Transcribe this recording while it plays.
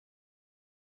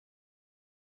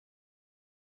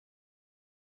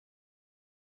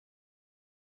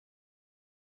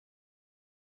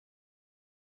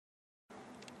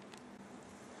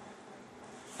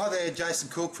Hi there, Jason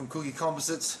Cook from Cookie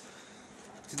Composites.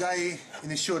 Today in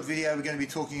this short video we're going to be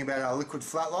talking about our liquid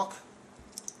flatlock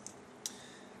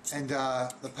and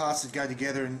the parts that go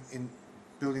together in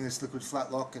building this liquid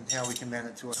flatlock and how we can mount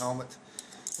it to a helmet.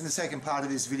 In the second part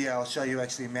of this video I'll show you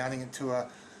actually mounting it to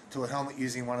a helmet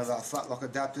using one of our flatlock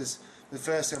adapters. But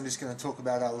first I'm just going to talk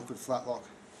about our liquid flatlock.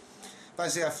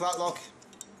 Basically our flatlock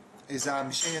is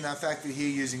machined in our factory here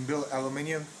using billet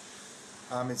aluminium.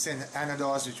 It's then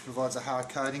anodized, which provides a hard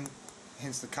coating,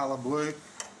 hence the colour blue,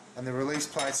 and the release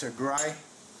plates are grey.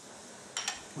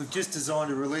 We've just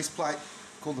designed a release plate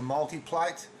called the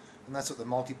multi-plate, and that's what the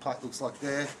multi-plate looks like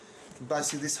there. And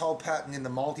basically this whole pattern in the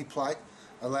multi-plate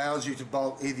allows you to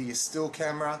bolt either your still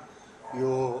camera,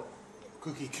 your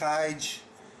cookie cage.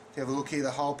 If you have a look here,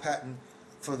 the whole pattern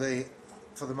for the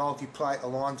multi-plate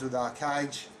aligns with our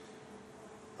cage.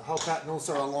 The whole pattern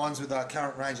also aligns with our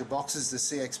current range of boxes, the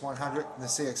CX100 and the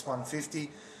CX150.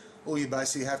 All you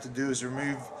basically have to do is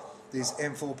remove these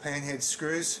M4 panhead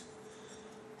screws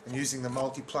and using the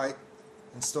multi-plate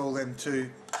install them to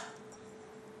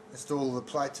install the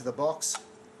plate to the box.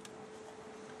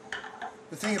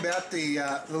 The thing about the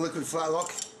liquid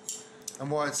flatlock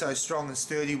and why it's so strong and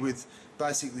sturdy with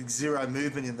basically zero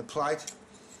movement in the plate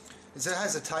is it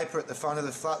has a taper at the front of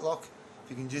the flatlock. If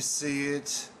you can just see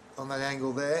it on that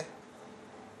angle there,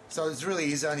 so it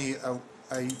really is only a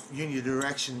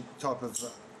unidirection type of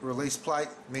release plate,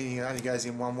 meaning it only goes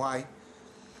in one way,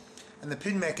 and the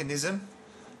pin mechanism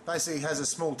basically has a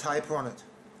small taper on it.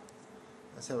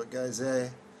 That's how it goes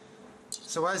there.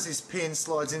 So as this pin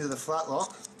slides into the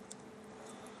flatlock,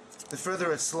 the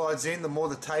further it slides in, the more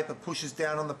the taper pushes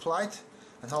down on the plate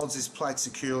and holds this plate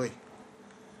securely.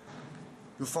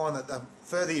 You'll find that the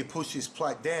further you push this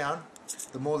plate down,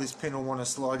 the more this pin will want to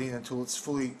slide in until it's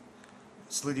fully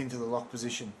slid into the lock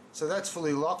position. So that's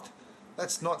fully locked.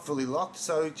 That's not fully locked.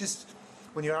 So just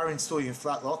when you are installing your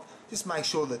flatlock, just make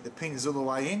sure that the pin is all the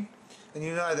way in, and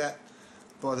you know that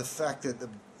by the fact that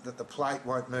the plate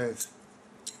won't move.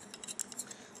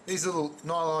 These little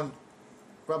nylon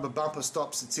rubber bumper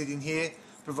stops that sit in here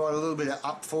provide a little bit of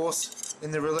up force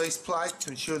in the release plate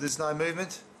to ensure there's no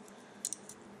movement.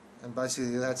 And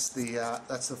basically that's the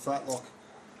flatlock.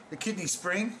 The kidney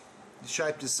spring is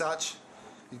shaped as such.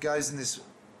 It goes in this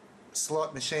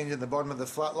slot machined in the bottom of the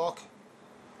flatlock,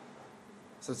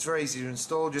 so it's very easy to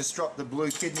install. Just drop the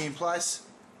blue kidney in place.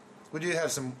 We do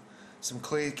have some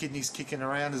clear kidneys kicking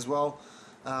around as well.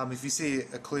 If you see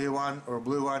a clear one or a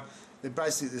blue one, they're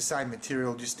basically the same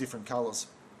material, just different colours.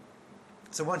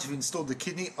 So once you've installed the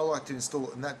kidney, I like to install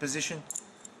it in that position.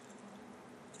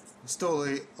 Install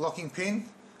the locking pin,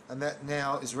 and that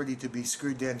now is ready to be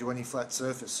screwed down to any flat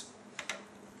surface.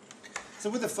 So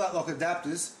with the flatlock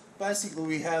adapters, basically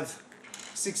we have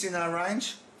 6 in our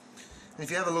range, and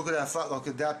if you have a look at our flatlock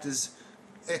adapters,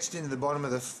 etched into the bottom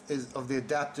of the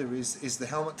adapter is the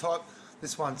helmet type.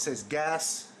 This one says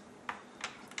gas,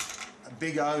 a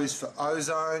big O is for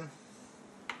ozone,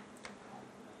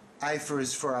 A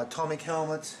is for our atomic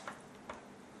helmet,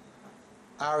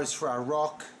 R is for our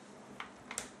rock,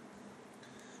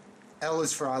 L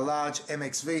is for our large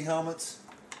MXV helmets,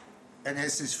 and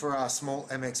S is for our small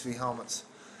MXV helmets.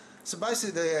 So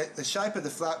basically the shape of the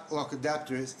flatlock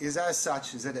adapter is as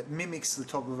such is that it mimics the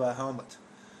top of our helmet.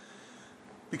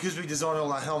 Because we design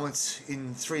all our helmets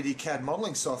in 3D CAD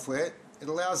modelling software, it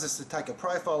allows us to take a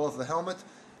profile of the helmet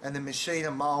and then machine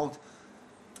a mould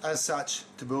as such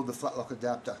to build the flatlock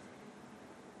adapter.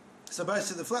 So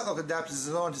basically the flatlock adapter is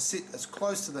designed to sit as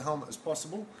close to the helmet as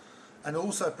possible and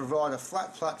also provide a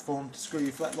flat platform to screw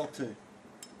your flatlock to.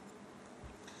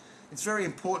 It's very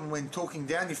important when torquing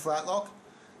down your flatlock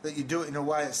that you do it in a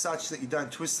way as such that you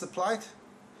don't twist the plate.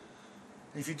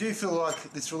 And if you do feel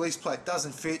like this release plate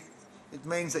doesn't fit, it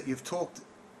means that you've torqued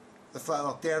the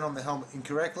flatlock down on the helmet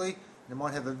incorrectly, and it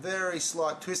might have a very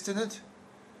slight twist in it.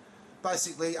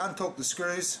 Basically untorque the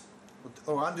screws,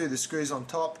 or undo the screws on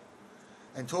top,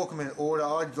 and torque them in order.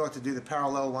 I'd like to do the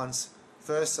parallel ones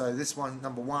first, so this one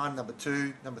number 1, number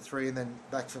 2, number 3, and then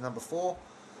back for number 4.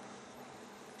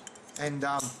 And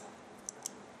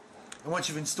once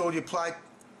you've installed your plate,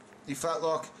 your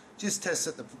flatlock, just test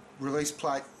that the release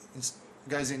plate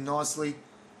goes in nicely,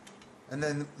 and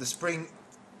then the spring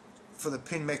for the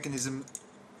pin mechanism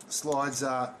slides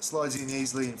in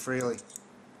easily and freely.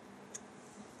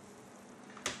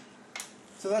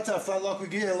 So that's our flatlock. We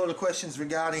get a lot of questions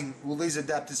regarding will these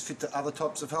adapters fit to other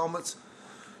types of helmets.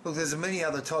 Look, there's many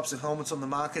other types of helmets on the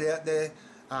market out there.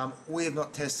 We have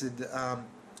not tested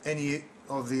any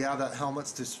of the other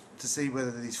helmets to see whether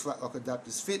these flatlock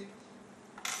adapters fit.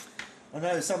 I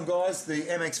know some guys, the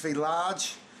MXV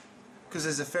large, because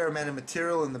there's a fair amount of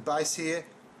material in the base here,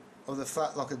 of the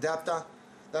Flatlock adapter.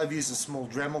 They've used a small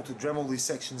Dremel to Dremel these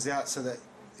sections out so that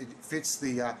it fits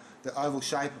the oval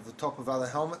shape of the top of other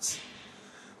helmets.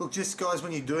 Look, just guys,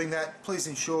 when you're doing that, please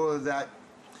ensure that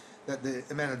the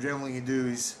amount of Dremeling you do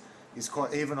is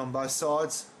quite even on both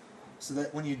sides, so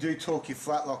that when you do torque your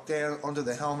Flatlock down onto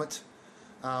the helmet,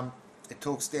 it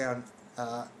torques down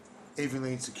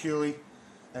evenly and securely.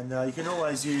 And you can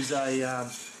always use a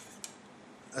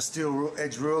steel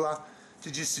edge ruler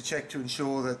to check to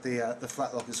ensure that the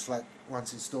Flatlock is flat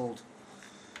once installed.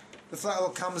 The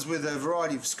Flatlock comes with a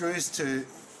variety of screws to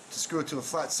screw it to a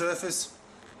flat surface.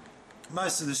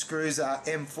 Most of the screws are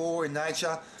M4 in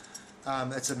nature.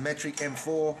 It's a metric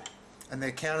M4, and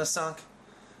they're countersunk.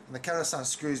 And the countersunk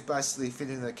screws basically fit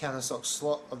in the countersunk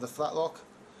slot of the Flatlock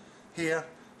here.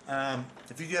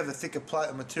 If you do have a thicker plate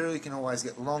of material, you can always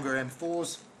get longer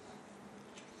M4s.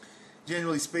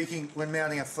 Generally speaking, when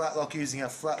mounting a Flatlock using a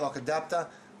Flatlock adapter,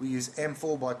 we use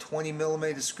M4 by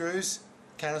 20mm screws,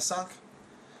 countersunk,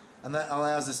 and that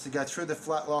allows us to go through the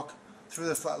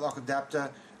Flatlock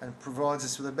adapter, and provides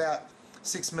us with about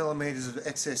 6mm of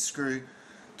excess screw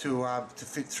to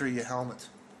fit through your helmet.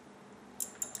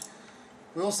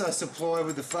 We also supply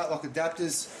with the Flatlock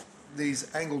adapters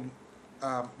these angled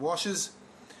washers.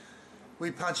 We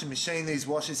punch and machine these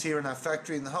washers here in our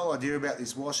factory, and the whole idea about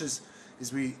these washers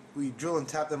is we drill and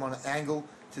tap them on an angle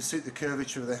to suit the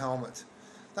curvature of the helmet.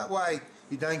 That way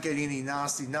you don't get any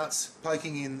nasty nuts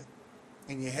poking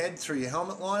in your head through your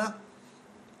helmet liner,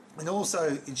 and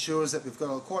also ensures that we've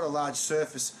got quite a large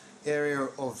surface area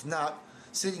of nut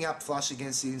sitting up flush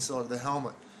against the inside of the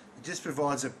helmet. It just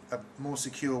provides a more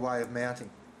secure way of mounting.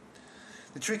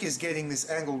 The trick is getting this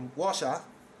angled washer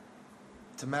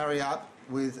to marry up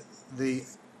with the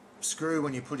screw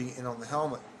when you're putting it in on the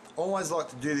helmet. I always like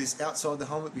to do this outside the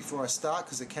helmet before I start,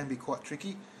 because it can be quite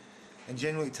tricky, and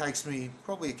generally it takes me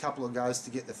probably a couple of goes to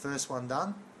get the first one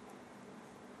done.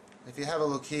 If you have a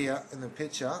look here in the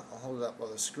picture, I'll hold it up by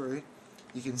the screw,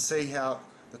 you can see how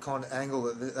the kind of angle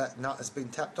that nut has been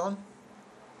tapped on.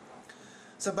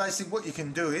 So basically what you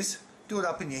can do is do it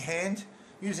up in your hand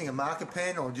using a marker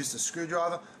pen or just a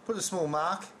screwdriver. Put a small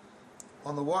mark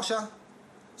on the washer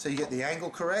so you get the angle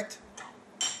correct,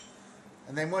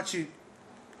 and then once you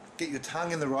get your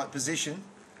tongue in the right position,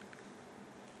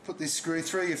 put this screw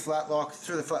through your Flatlock,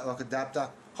 through the Flatlock adapter,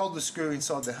 hold the screw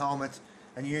inside the helmet,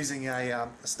 and using a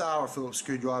star or Phillips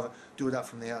screwdriver, do it up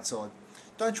from the outside.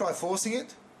 Don't try forcing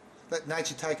it, let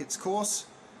nature take its course.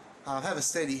 Have a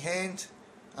steady hand.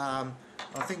 I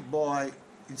think by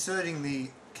inserting the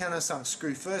countersunk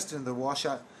screw first into the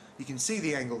washer, you can see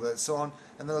the angle that it's on,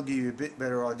 and that'll give you a bit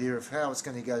better idea of how it's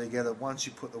going to go together once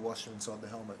you put the washer inside the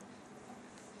helmet.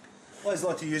 I always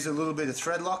like to use a little bit of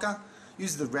thread locker.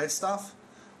 Use the red stuff.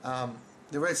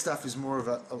 The red stuff is more of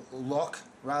a lock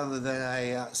rather than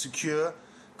a secure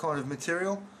kind of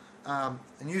material, and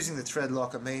using the thread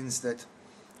locker means that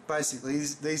basically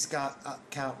these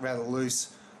can't rattle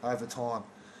loose over time.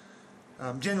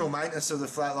 General maintenance of the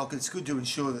Flatlock, it's good to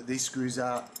ensure that these screws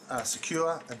are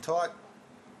secure and tight,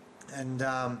 and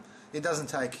it doesn't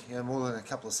take more than a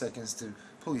couple of seconds to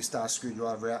pull your star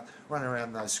screwdriver out, run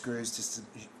around those screws just to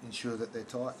ensure that they're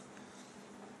tight.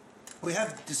 We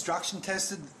have destruction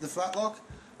tested the Flatlock.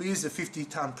 We used a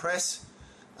 50-ton press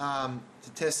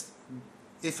to test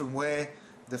if and where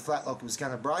the Flatlock was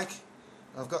going to break.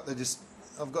 I've got the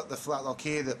Flatlock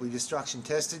here that we destruction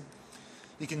tested.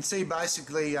 You can see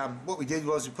basically what we did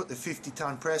was we put the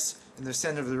 50-ton press in the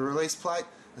centre of the release plate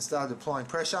and started applying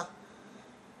pressure.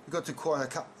 We got to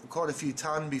quite a few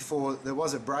ton before there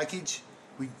was a breakage.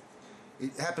 It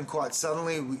happened quite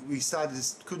suddenly. We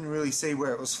couldn't really see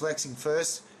where it was flexing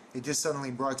first. It just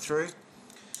suddenly broke through,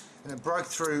 and it broke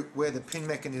through where the pin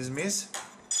mechanism is.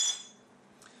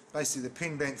 Basically the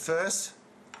pin bent first,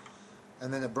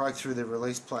 and then it broke through the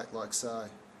release plate like so.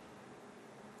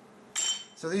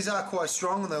 So these are quite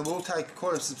strong, and they will take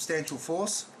quite a substantial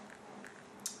force.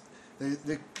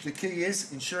 The key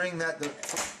is ensuring that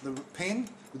the pin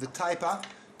with the taper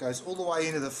goes all the way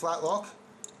into the Flatlock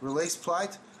release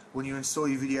plate when you install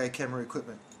your video camera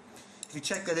equipment. If you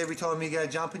check that every time you go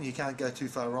jumping, you can't go too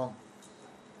far wrong.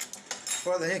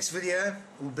 Right, the next video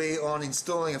will be on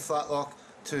installing a Flatlock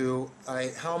to a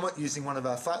helmet using one of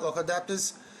our Flatlock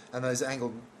adapters and those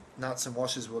angled nuts and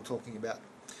washers we were talking about.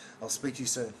 I'll speak to you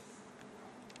soon.